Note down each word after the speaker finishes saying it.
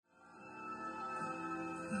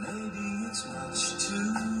Maybe it's much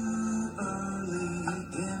too early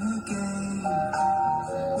in the game.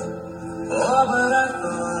 Oh, but I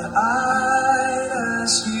thought I'd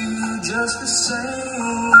ask you just the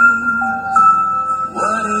same.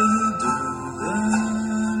 What are you doing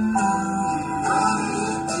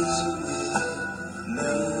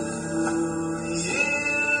New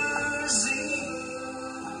Year's Eve?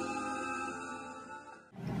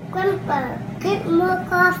 Grandpa, get more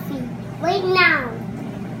coffee right now.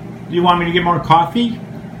 Do you want me to get more coffee?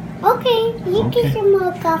 Okay, you Okay. get some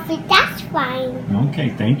more coffee. That's fine.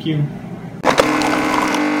 Okay, thank you.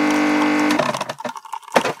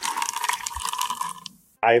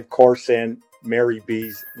 I, of course, am Mary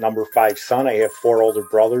B's number 5 son. I have 4 older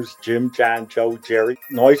brothers, Jim, John, Joe, Jerry.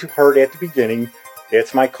 Noise you heard at the beginning,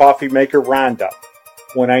 it's my coffee maker, Rhonda.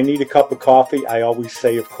 When I need a cup of coffee, I always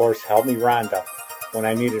say, of course, help me, Rhonda. When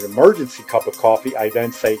I need an emergency cup of coffee, I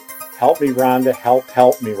then say, help me, Rhonda,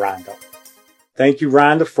 help me, Rhonda. Thank you,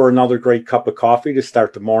 Rhonda, for another great cup of coffee to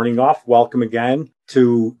start the morning off. Welcome again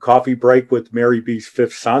to Coffee Break with Mary B's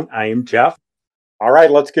 5th son. I am Jeff. All right,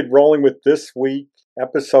 let's get rolling with this week.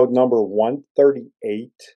 Episode number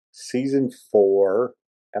 138, Season 4,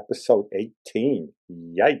 Episode 18.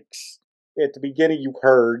 Yikes. At the beginning, you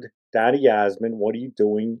heard Donny Osmond, What Are You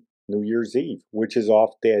Doing New Year's Eve, which is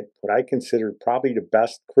off that, what I consider probably the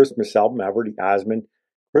best Christmas album ever, the Osmond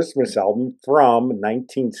Christmas album from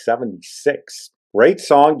 1976. Great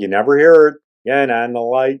song. You never hear it again on the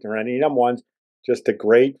light or any of them ones. Just a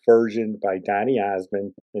great version by Donny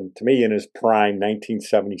Osmond, and to me in his prime,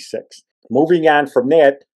 1976. Moving on from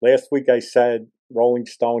that, last week I said Rolling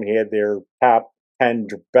Stone had their top 10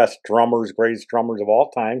 best drummers, greatest drummers of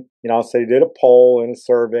all time. So they did a poll and a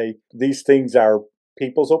survey. These things are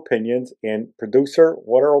people's opinions. And producer,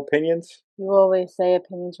 what are opinions? You always say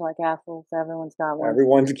opinions are like assholes. Everyone's got one.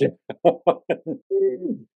 Everyone's got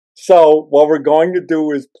one. So what we're going to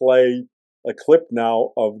do is play a clip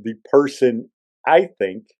now of the person I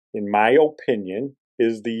think, in my opinion,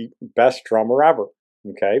 is the best drummer ever.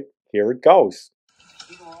 Okay, here it goes.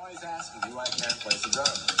 People are always asking me why I can't play the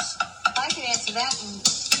drums. I can answer that in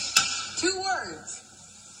 2 words.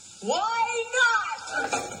 Why not?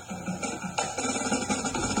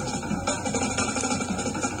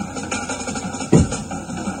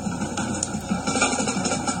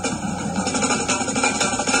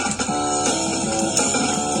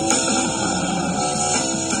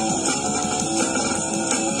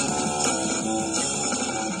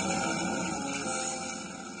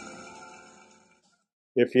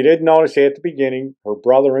 If you didn't notice at the beginning, her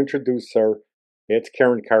brother introduced her. It's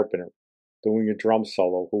Karen Carpenter doing a drum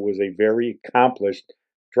solo, who was a very accomplished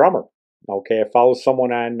drummer. Okay, I follow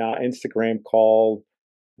someone on Instagram called,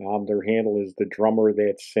 their handle is The Drummer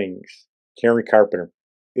That Sings. Karen Carpenter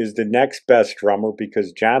is the next best drummer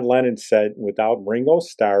because John Lennon said without Ringo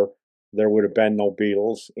Starr, there would have been no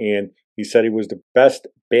Beatles. And he said he was the best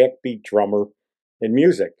backbeat drummer in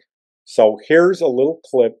music. So here's a little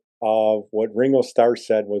clip of what Ringo Starr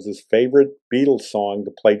said was his favorite Beatles song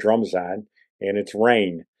to play drums on, and it's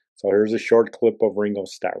Rain. So here's a short clip of Ringo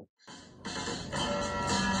Starr.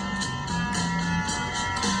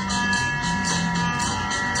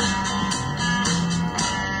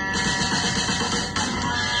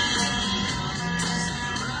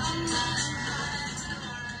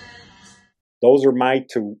 Those are my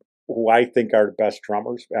 2 who I think are the best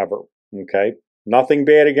drummers ever. Okay? Nothing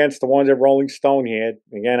bad against the ones that Rolling Stone had.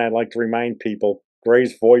 Again, I'd like to remind people,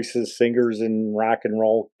 greatest voices, singers in rock and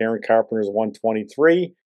roll. Karen Carpenter is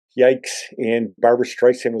 123. Yikes. And Barbra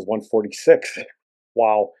Streisand was 146.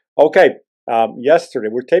 Wow. Okay. Yesterday,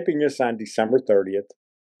 we're taping this on December 30th,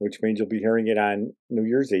 which means you'll be hearing it on New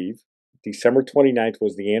Year's Eve. December 29th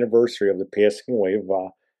was the anniversary of the passing away of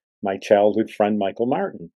my childhood friend, Michael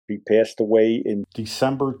Martin. He passed away in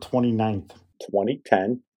December 29th,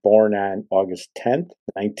 2010. Born on August 10th,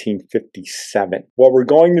 1957. What we're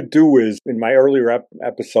going to do is, in my earlier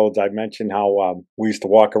episodes, I mentioned how we used to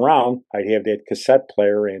walk around. I'd have that cassette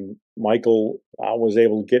player, and Michael was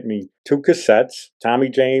able to get me 2 cassettes, Tommy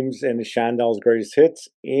James and the Shondells' Greatest Hits,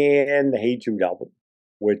 and the Hey Jude album,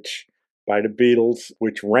 which by the Beatles,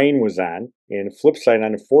 which Rain was on. And the flip side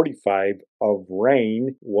on the 45 of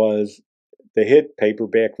Rain was the hit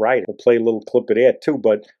Paperback Writer. We'll play a little clip of that too,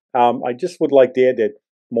 but I just would like to add that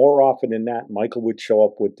more often than not, Michael would show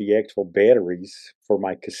up with the actual batteries for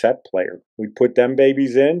my cassette player. We'd put them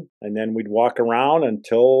babies in, and then we'd walk around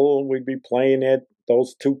until we'd be playing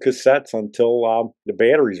those 2 cassettes until the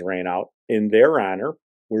batteries ran out. In their honor,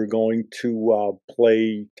 we're going to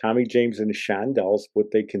play Tommy James and the Shondells,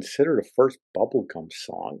 what they consider the first bubblegum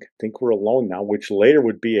song. I Think We're Alone Now, which later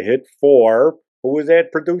would be a hit for Who was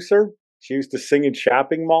that producer? She used to sing in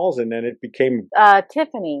shopping malls, and then it became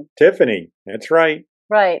Tiffany. Tiffany. That's right.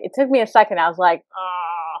 Right. It took me a second. I was like,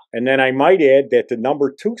 ah. And then I might add that the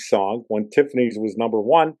number 2 song, when Tiffany's was number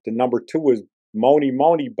 1, the number 2 was Mony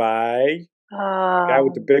Mony by guy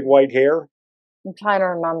with the big white hair. I'm trying to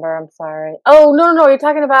remember. I'm sorry. Oh no, you're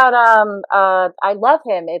talking about I love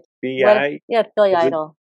him. It's B.I. Yeah, it's Billy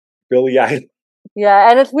Idol. Billy Idol. Yeah,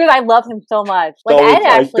 and it's weird. I love him so much. Like So I had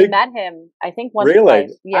I actually think- met him. I think once or Really?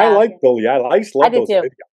 twice. Yeah, I like Billy Idol. I used to love I did those too. videos.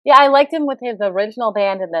 Yeah, I liked him with his original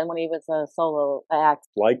band, and then when he was a solo act.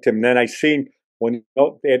 Liked him. Then I seen when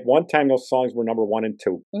at one time those songs were number 1 and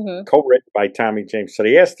 2, Hmm. co-written by Tommy James. So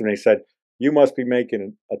they asked him. They said, "You must be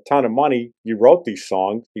making a ton of money. You wrote these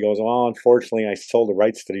songs." He goes, "Well, unfortunately, I sold the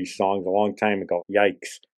rights to these songs a long time ago.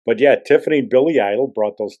 Yikes." But yeah, Tiffany and Billy Idol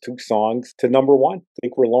brought those 2 songs to number 1. I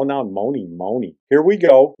Think We're Alone Now, Mony Mony. Here we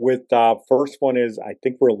go with first one is I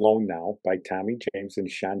Think We're Alone Now by Tommy James and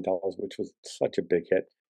Shondells, which was such a big hit.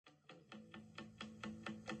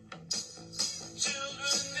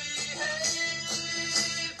 Children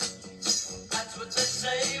behave. That's what they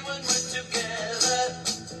say when we're together.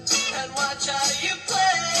 And watch how you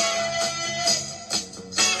play.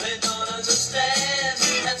 They don't understand.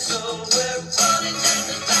 And so we're running just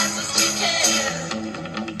as fast as we can.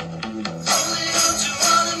 Holding on to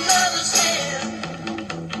one another's hand.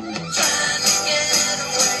 Trying to get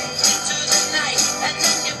away into the night. And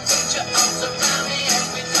then you put your arms around me as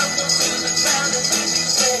we tumble to the ground. And then you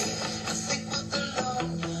say, I think we're alone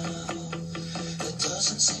now. There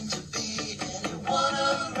doesn't seem to be anyone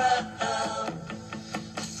around.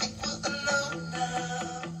 I think we're alone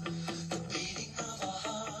now. The beating of our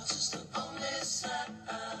hearts is the only sound.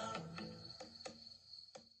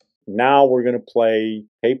 Now we're going to play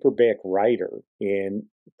Paperback Writer. And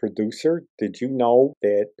producer, did you know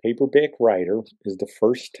that Paperback Writer is the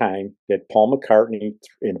first time that Paul McCartney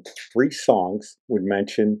in 3 songs would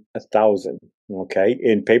mention 1,000? Okay,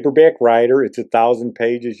 in Paperback Writer, it's 1,000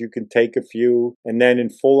 pages. You can take a few. And then in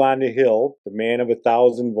Full on the Hill, The Man of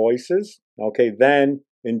 1,000 Voices. Okay, then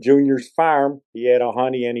in Junior's Farm, he had a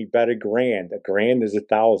honey and he bet a grand. A grand is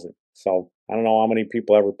 1,000. So I don't know how many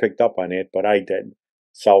people ever picked up on it, but I did.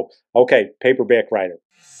 So, okay, Paperback Writer.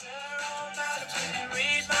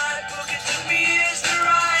 Read my book, it took me years to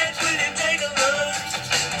write. Will you take a look?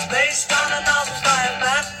 It's based on a novel by a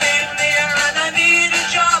man named Lear, and I need a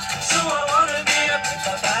job, so I want to be a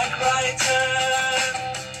paperback writer.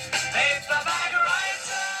 Paperback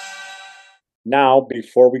writer. Now,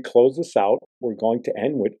 before we close this out, we're going to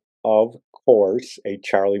end with, of course, a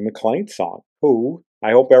Charlie McClain song, who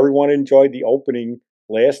I hope everyone enjoyed. The opening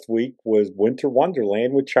last week was Winter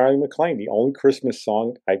Wonderland with Charlie McClain, the only Christmas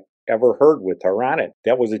song I've ever heard with her on it.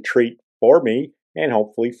 That was a treat for me and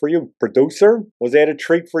hopefully for you. Producer, was that a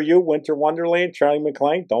treat for you, Winter Wonderland, Charlie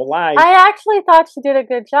McClain? Don't lie. I actually thought she did a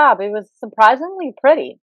good job. It was surprisingly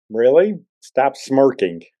pretty. Really? Stop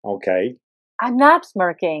smirking. Okay. I'm not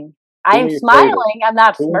smirking. Do I'm me a smiling. favor. I'm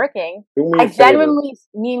not Do- smirking. Do me I a favor. genuinely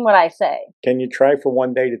mean what I say. Can you try for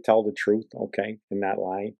one day to tell the truth, okay, and not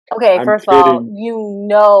lie? Okay, I'm first of all, kidding. you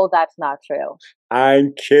know that's not true.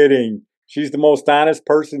 I'm kidding. She's the most honest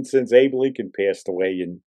person since Abe Lincoln passed away,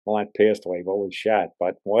 and well, not passed away, but was shot.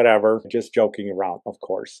 But whatever. Just joking around, of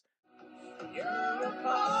course. You're a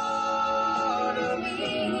part of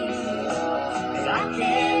me that I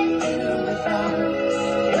can't do without.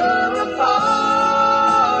 You're a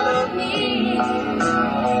part of me.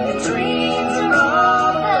 The dreams are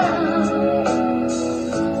all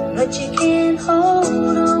gone, but you can't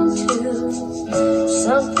hold on to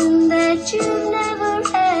something that you never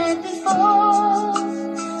had before.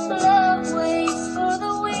 Love waits for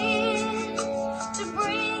the wind to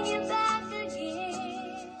bring you back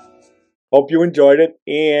again. Hope you enjoyed it,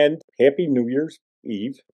 and Happy New Year's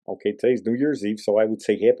Eve. Okay, today's New Year's Eve, so I would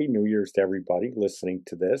say Happy New Year's to everybody listening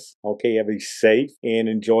to this. Okay, have a safe and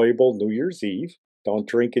enjoyable New Year's Eve. Don't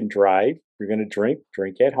drink and drive. If you're going to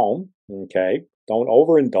drink at home. Okay, don't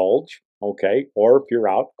overindulge. Okay, or if you're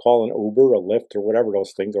out, call an Uber, a Lyft, or whatever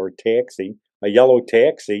those things, or a taxi. A yellow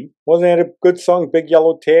taxi. Wasn't that a good song, Big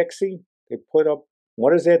Yellow Taxi? They put up,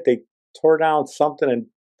 what is that? They tore down something and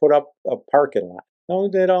put up a parking lot.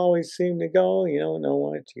 Don't that always seem to go? You don't know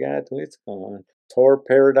what you got till it's gone. Tore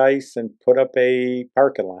Paradise and put up a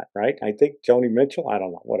parking lot, right? I think Joni Mitchell, I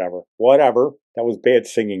don't know, whatever. That was bad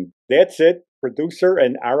singing. That's it. Producer,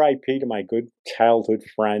 and RIP to my good childhood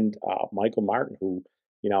friend, Michael Martin, who,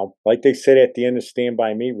 you know, like they said at the end of Stand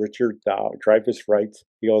By Me, Richard Dreyfuss writes,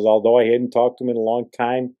 he goes, although I hadn't talked to him in a long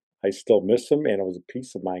time, I still miss him, and it was a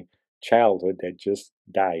piece of my childhood that just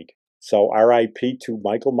died. So RIP to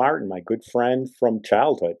Michael Martin, my good friend from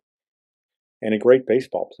childhood. And a great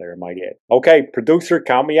baseball player, I might add. Okay, producer,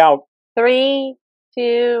 count me out. 3,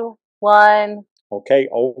 2, 1. Okay,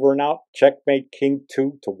 over and out. Checkmate King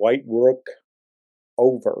 2 to White Rook.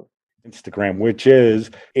 Over. Instagram, which is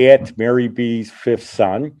at Mary B's Fifth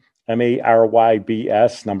Son,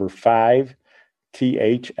 MARYBS number 5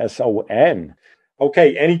 THSON.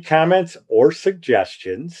 Okay, any comments or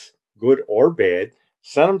suggestions, good or bad,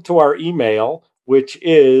 send them to our email, which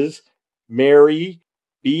is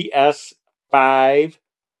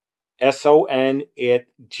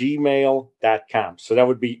marybs5son@gmail.com. So that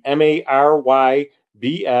would be MARYBS,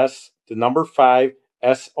 the number 5,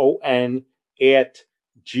 SON at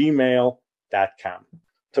gmail.com.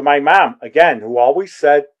 To my mom, again, who always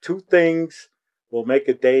said 2 things will make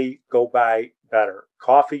a day go by better.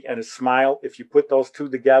 Coffee and a smile. If you put those 2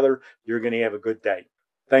 together, you're going to have a good day.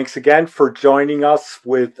 Thanks again for joining us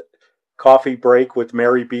with Coffee Break with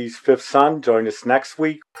Mary B's Fifth Son. Join us next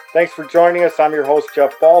week. Thanks for joining us. I'm your host,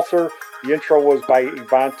 Jeff Balser. The intro was by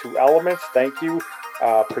Yvonne Two Elements. Thank you.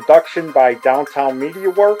 Production by Downtown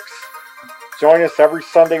Media Works. Join us every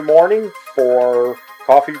Sunday morning for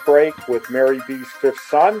Coffee Break with Mary B's Fifth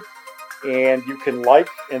Son. And you can like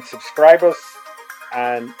and subscribe us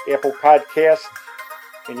on Apple Podcasts.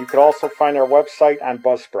 And you can also find our website on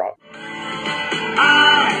Buzzsprout.